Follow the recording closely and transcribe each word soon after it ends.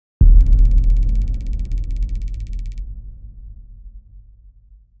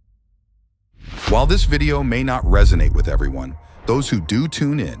While this video may not resonate with everyone, those who do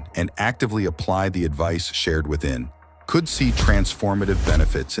tune in and actively apply the advice shared within could see transformative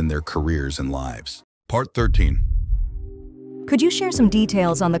benefits in their careers and lives. Part 13. Could you share some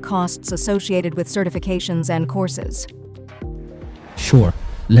details on the costs associated with certifications and courses? Sure,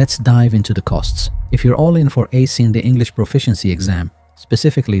 let's dive into the costs. If you're all in for acing the English proficiency exam,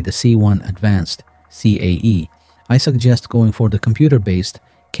 specifically the C1 Advanced, CAE, I suggest going for the computer-based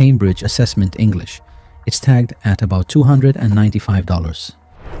Cambridge Assessment English. It's tagged at about $295.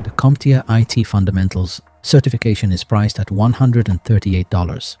 The CompTIA IT Fundamentals certification is priced at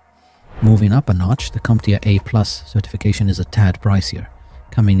 $138. Moving up a notch, the CompTIA A+ certification is a tad pricier,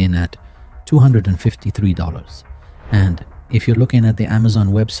 coming in at $253. And if you're looking at the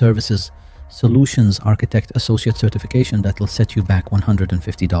Amazon Web Services Solutions Architect Associate certification, that'll set you back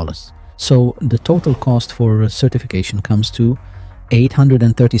 $150. So the total cost for a certification comes to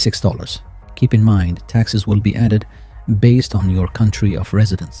 $836. Keep in mind, taxes will be added based on your country of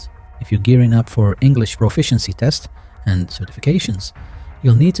residence. If you're gearing up for English proficiency test and certifications,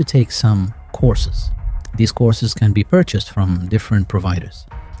 you'll need to take some courses. These courses can be purchased from different providers,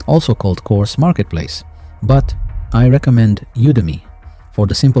 also called Course Marketplace, but I recommend Udemy for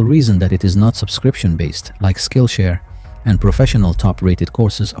the simple reason that it is not subscription-based like Skillshare, and professional top-rated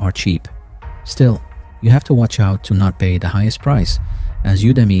courses are cheap. Still, you have to watch out to not pay the highest price, as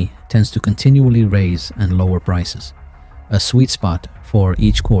Udemy tends to continually raise and lower prices. A sweet spot for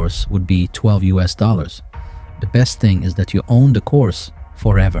each course would be $12 US. The best thing is that you own the course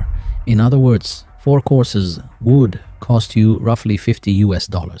forever. In other words, 4 courses would cost you roughly $50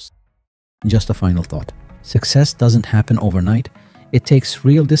 US. Just a final thought. Success doesn't happen overnight. It takes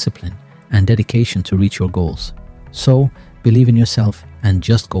real discipline and dedication to reach your goals. So, believe in yourself and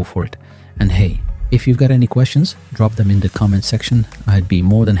just go for it. And hey, if you've got any questions, drop them in the comment section. I'd be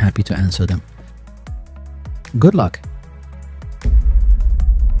more than happy to answer them. Good luck!